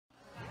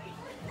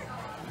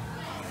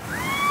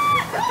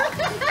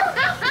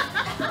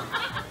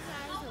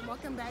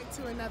back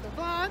to another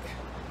vlog.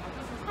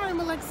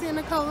 I'm Alexia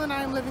Nicole and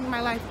I am living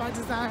my life by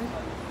design.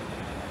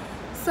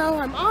 So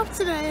I'm off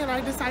today and I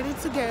decided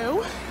to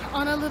go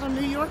on a little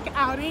New York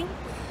outing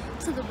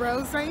to the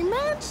Rosé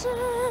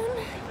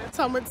Mansion.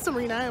 So I'm with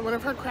Serena and one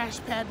of her crash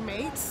pad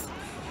mates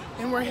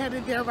and we're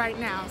headed there right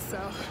now. So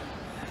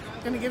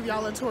I'm gonna give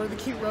y'all a tour of the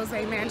cute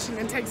Rosé Mansion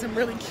and take some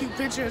really cute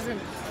pictures and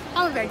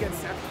all of that good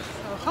stuff.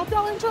 So hope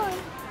y'all enjoy.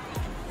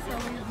 So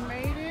we've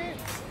made it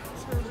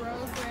to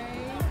Rosé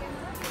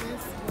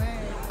this way.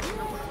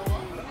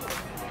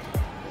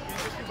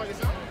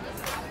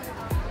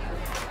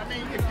 I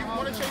mean, if you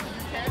want to change it,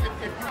 you can.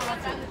 If you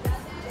want to.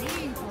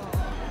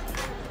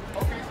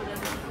 Okay, so then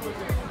what you do is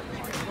this.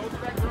 Go to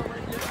that girl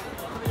right there.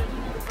 Put it in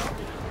the top.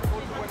 Go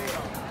to where they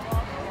are.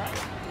 All right.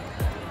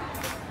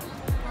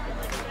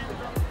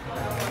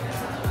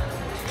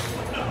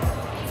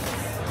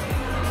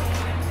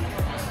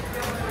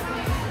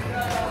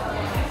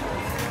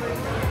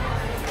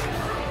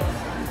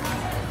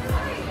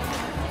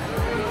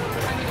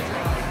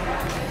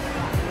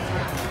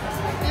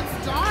 It's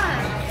dark.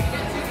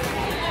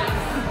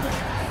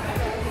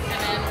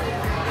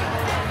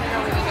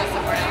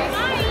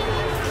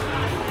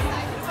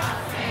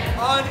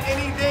 On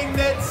anything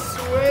that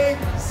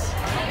swings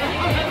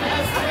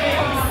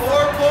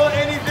or pull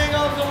anything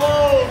off the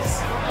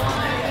walls,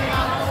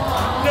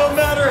 no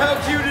matter how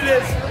cute it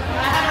is.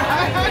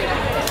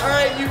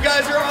 Alright, you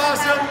guys are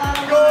awesome.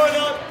 Going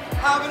up,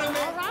 having a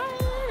minute.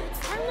 Alright,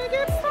 it's time to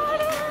get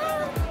started.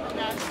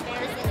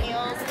 There's the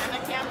meals and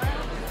the camera.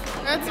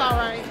 That's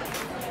alright.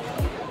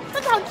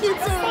 Look how cute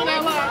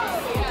Serena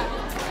looks.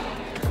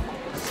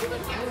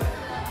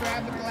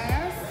 Grab the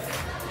glass.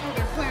 Oh,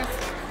 they're plastic.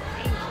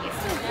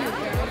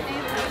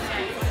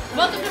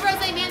 Welcome to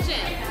Rosé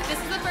Mansion.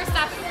 This is the first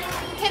stop.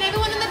 Can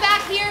everyone in the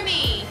back hear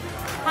me?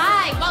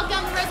 Hi,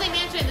 welcome to Rosé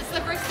Mansion. This is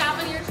the first stop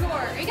on your tour.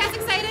 Are you guys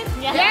excited?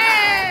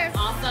 Yes!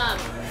 Awesome.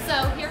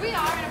 So here we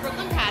are in a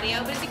Brooklyn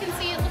patio, but as you can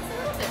see, it looks a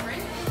little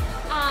different.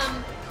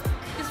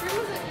 This room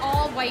was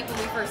all white when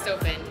we first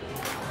opened.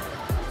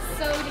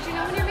 So did you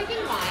know when you're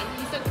making wine,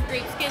 you soak the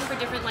grape skin for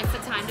different lengths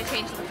of time to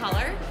change the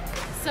color?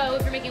 So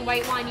if you're making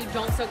white wine, you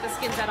don't soak the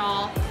skins at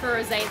all. For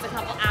rosé, it's a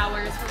couple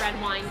hours. For red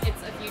wine,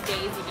 it's a few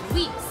days, even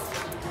weeks.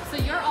 So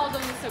you're all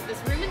going to soak this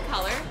room in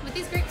color with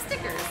these great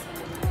stickers.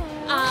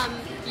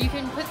 You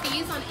can put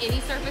these on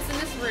any surface in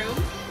this room.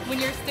 When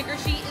your sticker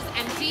sheet is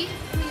empty,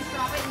 please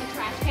drop it in the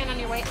trash can on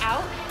your way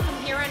out. From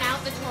here on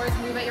out, the tours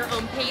move at your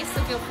own pace,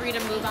 so feel free to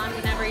move on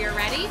whenever you're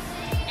ready.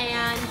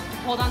 And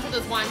hold on to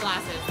those wine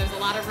glasses. There's a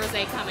lot of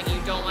rosé coming. You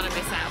don't want to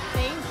miss out.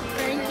 Thank you.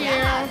 Thank you.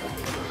 Yeah.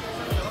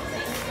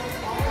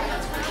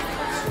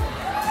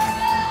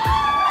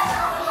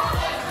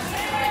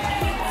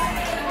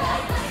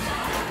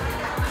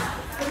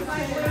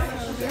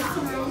 This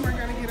room, we're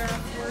gonna get our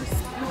first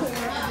pour of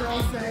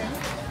rosé.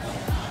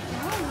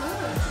 Oh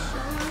look,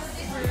 show us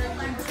where you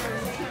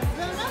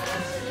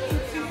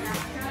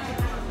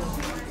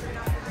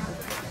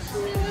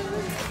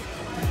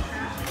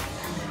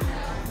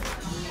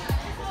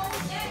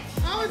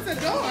Oh, it's a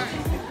door.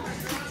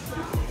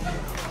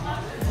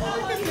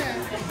 Look at that,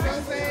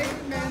 Rosé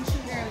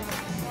Mansion NYC.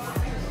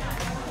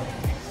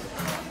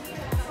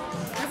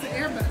 That's an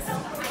Airbus.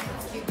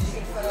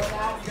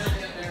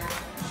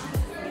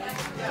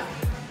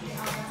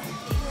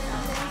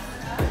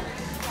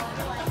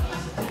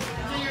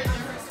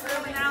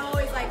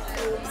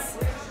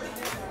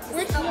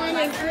 Which one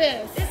is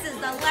this? This is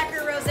the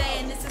Lekker Rosé,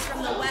 and this is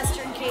from the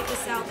Western Cape of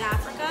South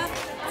Africa.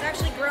 It's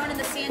actually grown in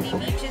the sandy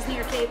beaches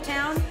near Cape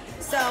Town,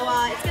 so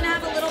it's going to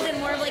have a little bit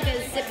more of like a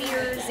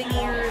zippier,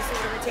 zingier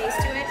sort of a taste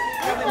to it,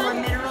 a little bit more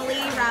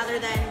minerally rather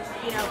than,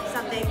 you know,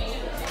 something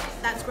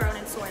that's grown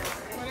in soil.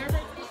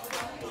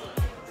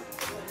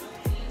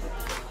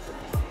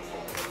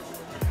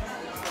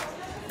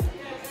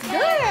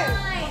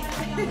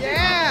 Good.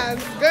 Yeah,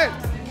 it's good.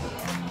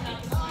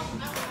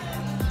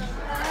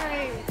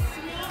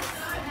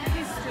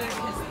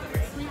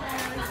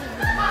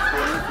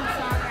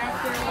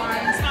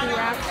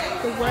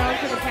 The world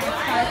for the past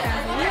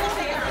 5,000 years.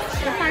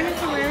 The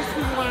finest and rare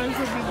sweet wines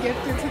will be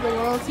gifted to the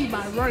royalty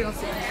by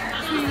royalty.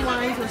 Sweet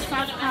wines were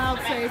stockpiled,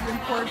 saved, and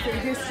poured for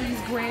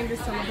history's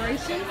grandest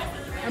celebration.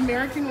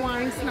 American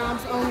wine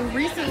snobs only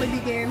recently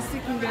began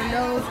sticking their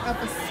nose up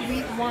a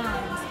sweet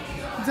wines.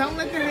 Don't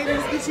let the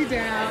haters get you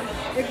down.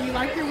 If you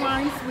like your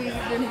wine sweet,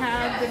 then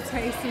have the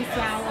taste and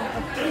style of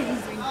a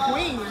pleasing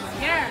queen.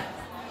 Yeah.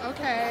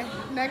 Okay,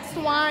 next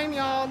wine,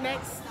 y'all.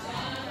 Next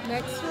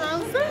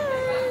rosé.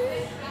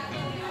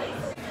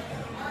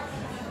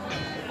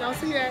 Y'all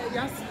see that?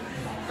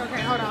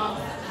 Okay, hold on.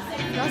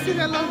 Y'all see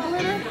that little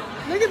glitter?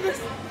 Look at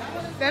this.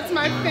 That's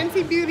my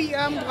Fenty Beauty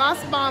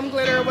Gloss Bomb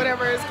glitter or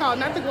whatever it's called.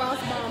 Not the Gloss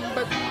Bomb,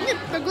 but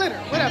the glitter,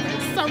 whatever.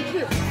 It's so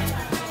cute.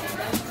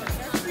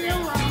 That's the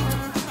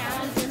aroma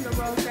found in the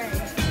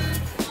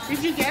rosé.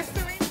 Did you guess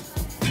the reason?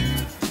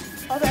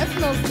 Oh, that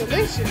smells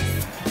delicious.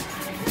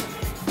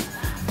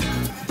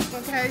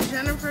 Okay,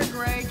 Jennifer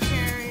Grey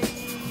Carey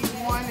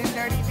won in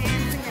Dirty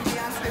Dancing and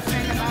Beyonce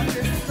sang about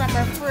this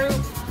summer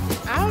fruit.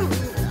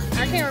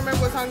 I can't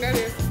remember what song that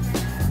is.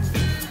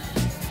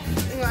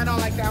 I don't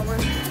like that one.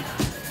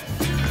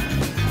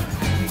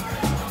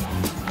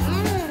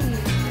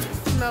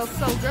 Smells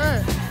so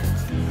good.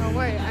 Oh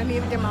wait, I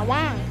need to get my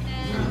wine.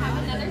 And have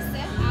another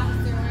sip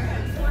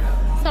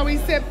after. So we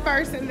sip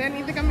first and then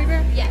eat the gummy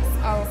bear? Yes.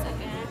 Oh.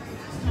 Second.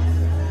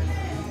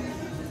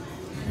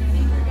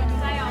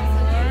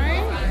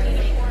 Alright.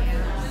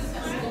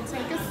 We'll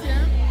take a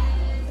sip.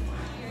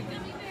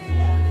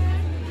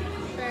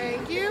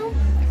 Thank you.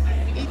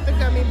 Eat the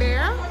gummy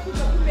bear.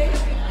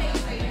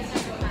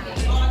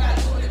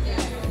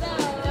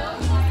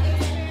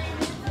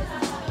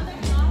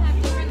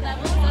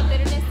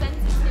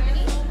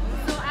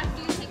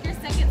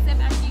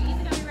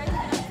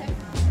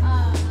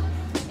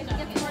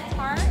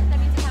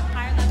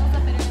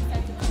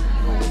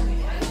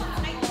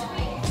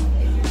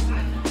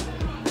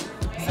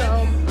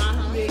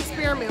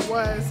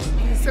 Was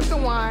you sip the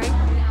wine,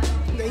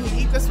 then you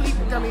eat the sweet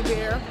gummy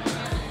bear,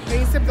 then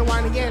you sip the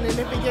wine again, and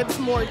if it gets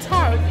more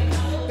tart,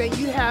 then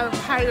you have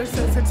higher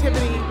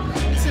sensitivity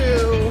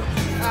to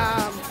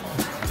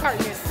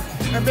tartness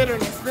or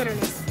bitterness.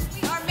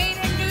 Are made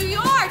in New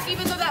York,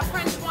 even though that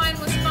French wine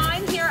was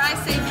fine. Here I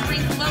say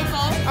drink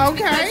local.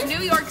 Okay. Because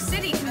New York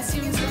City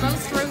consumes the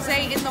most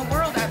rosé in the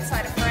world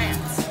outside of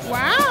France.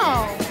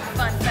 Wow.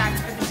 Fun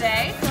fact for the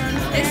day.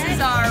 This is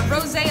our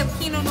rosé of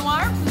Pinot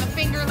Noir from the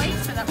Finger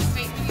Lakes in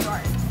upstate New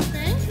York.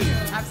 Thank you.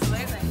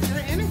 Absolutely. Your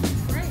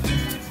energy's great.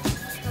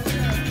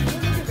 Okay.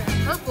 Look at that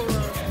purple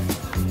rose.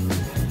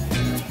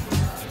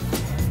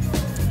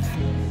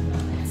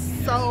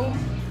 So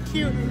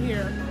cute in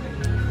here.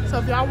 So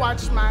if y'all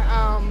watched my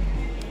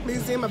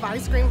Museum of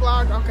Ice Cream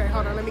vlog, okay,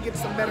 hold on, let me get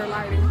some better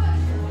lighting.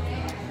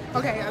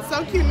 Okay, it's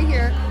so cute in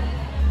here.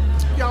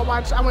 Y'all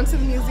watched, I went to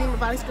the Museum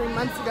of Ice Cream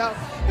months ago.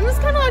 And it's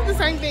kind of like the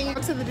same thing. You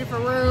go to the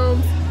different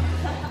rooms.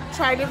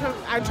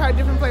 I tried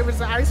different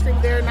flavors of ice cream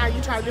there. Now you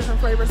try different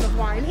flavors of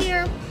wine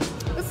here.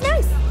 It's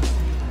nice.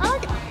 I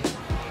like it.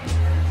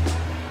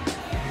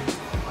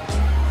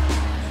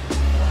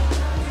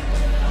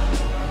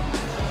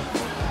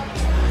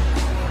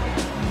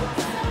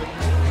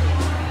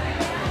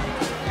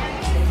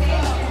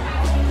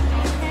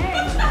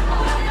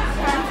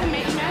 Time to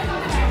make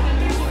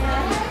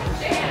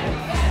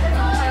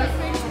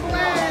perfect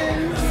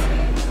blends.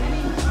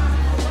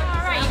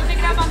 All right, you can pick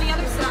it up on the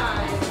other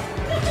side.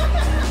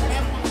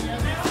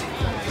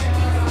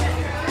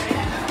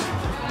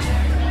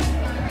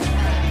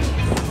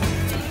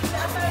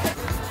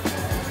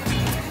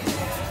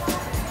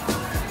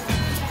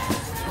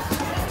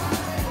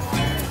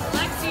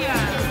 Alexia.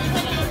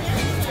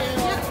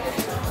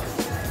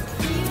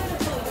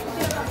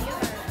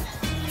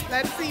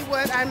 Let's see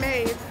what I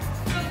made.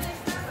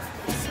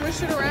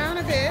 Swish it around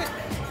a bit.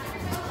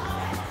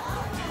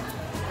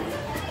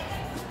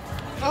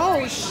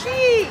 Oh,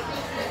 sheet.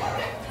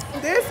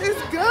 This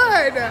is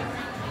good.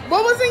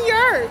 What was in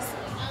yours?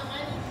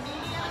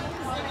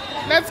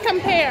 Let's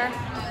compare.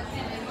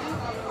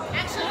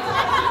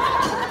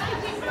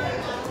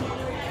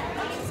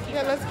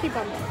 Yeah, let's keep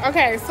them.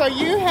 Okay, so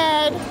you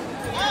had medium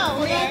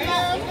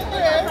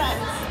crisp.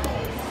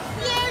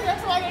 Yeah,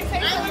 that's why they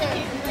taste so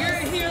good.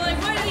 You're like,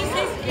 what did he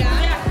say?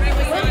 Yeah, right.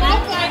 We're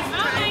both like, oh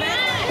my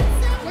God.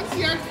 What's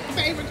your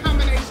favorite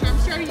combination? I'm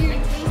sure you.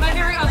 My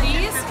favorite of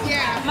these?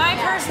 Yeah. My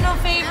personal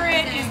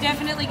favorite is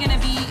definitely going to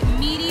be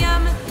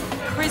medium,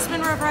 crisp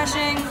and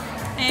refreshing,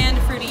 and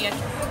fruity. It's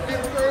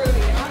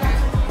fruity. Okay.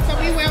 So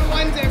we went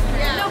one different.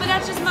 Yeah. No, but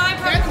that's just my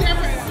That's preference.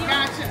 different.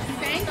 Gotcha.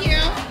 Thank you.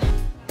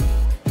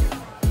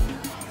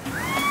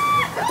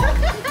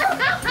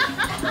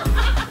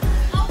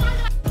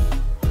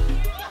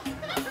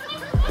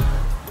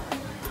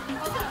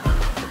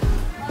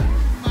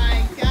 My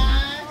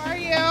God. How are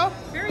you?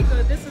 Very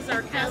good. This is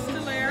our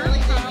Castellar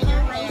Cava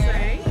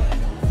Rosé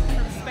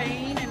from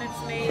Spain, and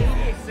it's made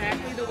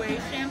exactly the way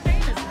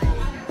champagne is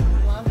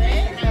made. Love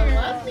it. I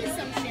love me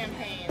some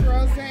champagne.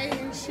 Rosé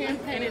and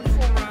champagne. And it's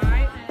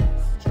dry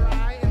and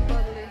dry and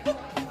bubbly.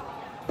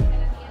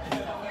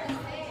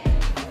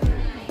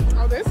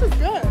 Oh, this is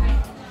good.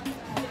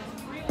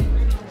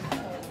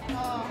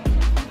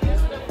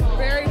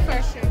 Very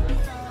refreshing.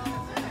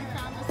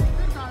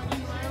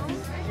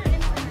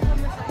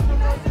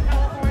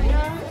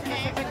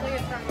 specifically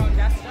it's from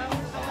Modesto,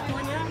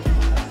 California.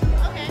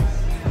 Okay.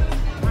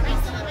 I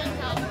still live in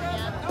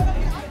California.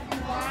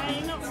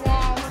 Wine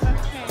wall of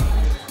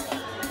change.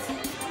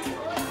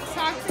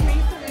 Talk to me,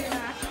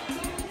 Selena.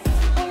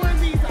 Who are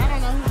these? I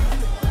don't know who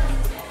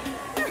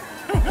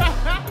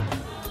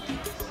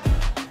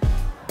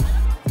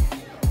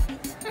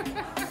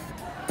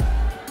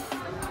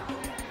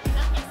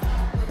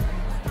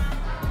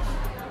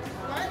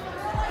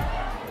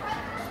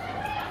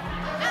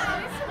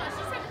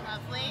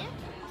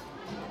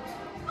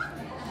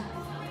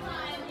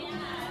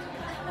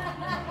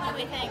What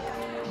do we think?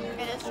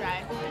 It is dry,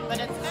 but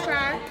it's good.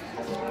 try.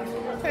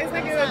 Tastes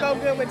like it would go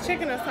good with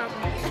chicken or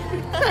something.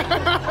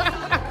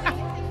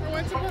 I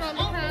went to put on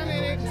the crown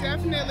and it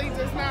definitely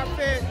does not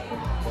fit.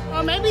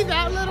 Or maybe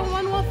that little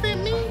one will fit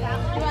me.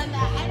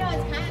 I know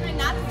it's kind of like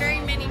not very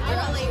many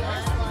really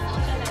ones.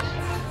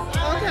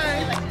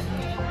 Okay.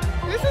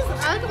 This is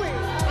ugly.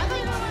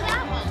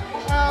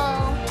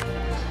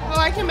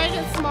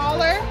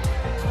 smaller.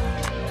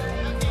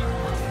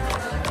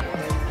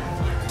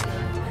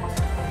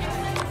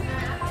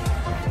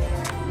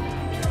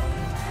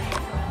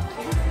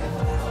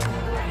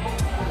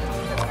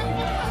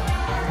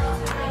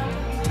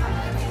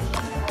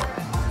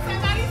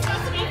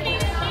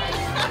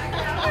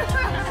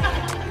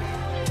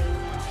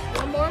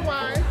 One more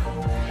wine.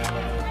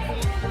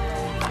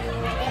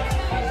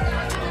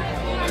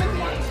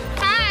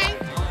 Hi.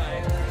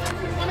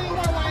 How many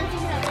more wines do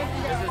you have?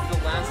 This is the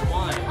last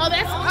one. Oh,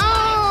 that's, oh,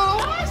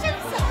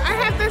 I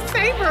have to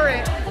savor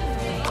it.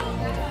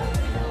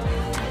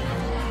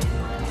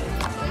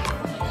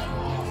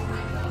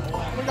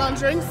 We're gonna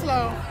drink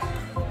slow.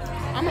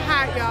 I'm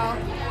hot, y'all.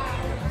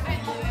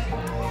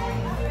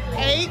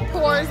 8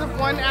 pours of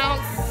 1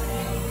 ounce.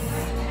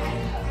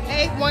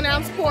 8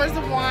 1-ounce pours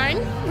of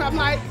wine. I'm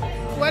like,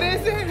 what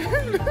is it?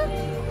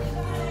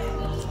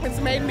 It's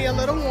made me a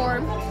little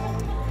warm.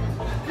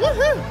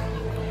 Woohoo!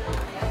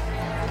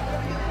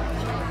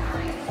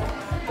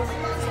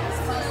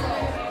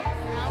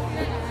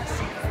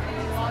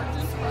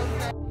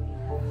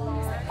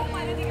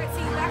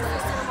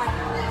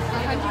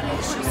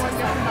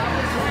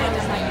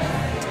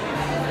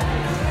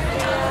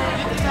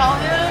 Tell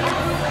him.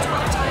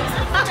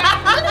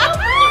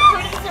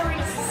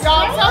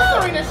 Y'all tell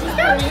Serena she's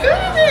pretty.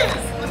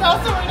 Tell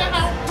Serena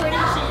how pretty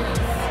she is.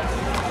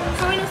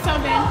 Serena's so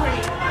damn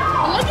pretty.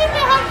 And look at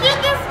how cute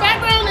this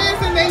background is,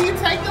 and then you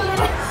take the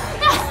little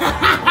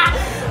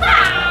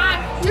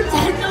you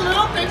take the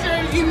little picture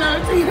and email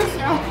it to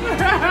yourself.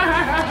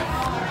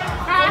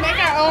 We'll make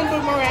our own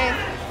boomerang.